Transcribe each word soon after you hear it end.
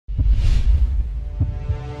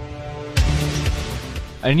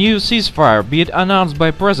A new ceasefire bid announced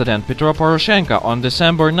by President Petro Poroshenko on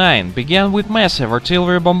December 9 began with massive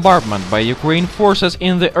artillery bombardment by Ukraine forces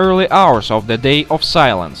in the early hours of the Day of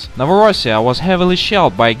Silence. Novorossiya was heavily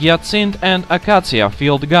shelled by Hyacinth and Akatsiya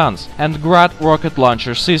field guns and Grad rocket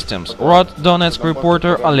launcher systems, wrote Donetsk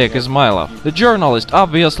reporter Oleg Izmailov. The journalist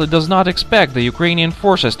obviously does not expect the Ukrainian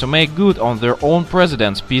forces to make good on their own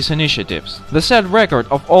president's peace initiatives. The sad record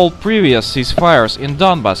of all previous ceasefires in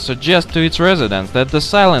Donbas suggests to its residents that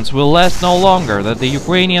the silence will last no longer, that the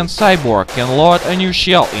Ukrainian cyborg can load a new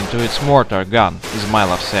shell into its mortar gun,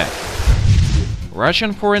 Izmailov said.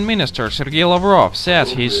 Russian Foreign Minister Sergei Lavrov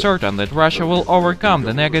says he is certain that Russia will overcome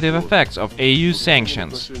the negative effects of EU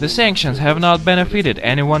sanctions. The sanctions have not benefited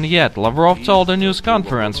anyone yet, Lavrov told a news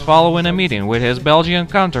conference following a meeting with his Belgian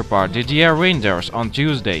counterpart Didier Reynders on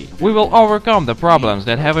Tuesday. We will overcome the problems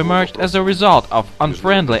that have emerged as a result of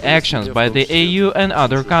unfriendly actions by the EU and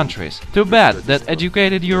other countries. Too bad that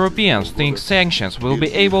educated Europeans think sanctions will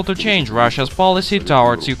be able to change Russia's policy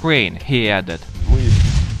towards Ukraine, he added.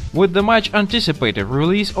 With the much-anticipated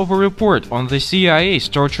release of a report on the CIA's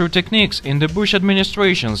torture techniques in the Bush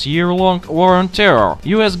administration's year-long war on terror,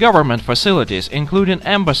 US government facilities, including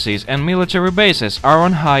embassies and military bases, are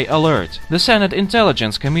on high alert. The Senate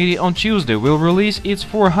Intelligence Committee on Tuesday will release its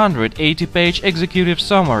 480-page executive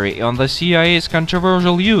summary on the CIA's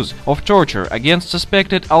controversial use of torture against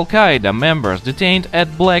suspected Al-Qaeda members detained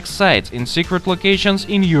at black sites in secret locations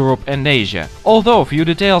in Europe and Asia. Although few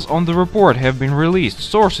details on the report have been released,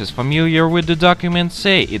 sources familiar with the document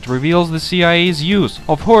say it reveals the CIA's use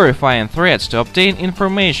of horrifying threats to obtain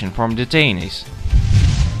information from detainees.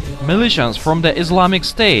 Militias from the Islamic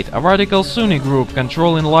State, a radical Sunni group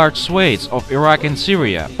controlling large swathes of Iraq and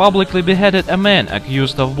Syria, publicly beheaded a man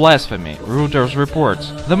accused of blasphemy, Reuters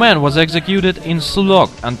reports. The man was executed in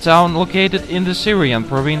Sulok, a town located in the Syrian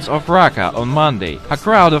province of Raqqa, on Monday. A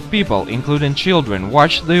crowd of people, including children,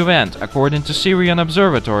 watched the event, according to Syrian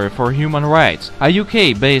Observatory for Human Rights, a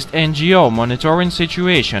UK-based NGO monitoring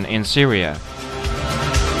situation in Syria.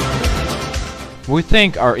 We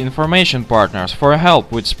thank our information partners for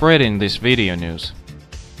help with spreading this video news.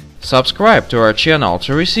 Subscribe to our channel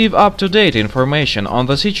to receive up-to-date information on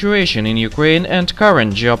the situation in Ukraine and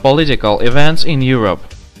current geopolitical events in Europe.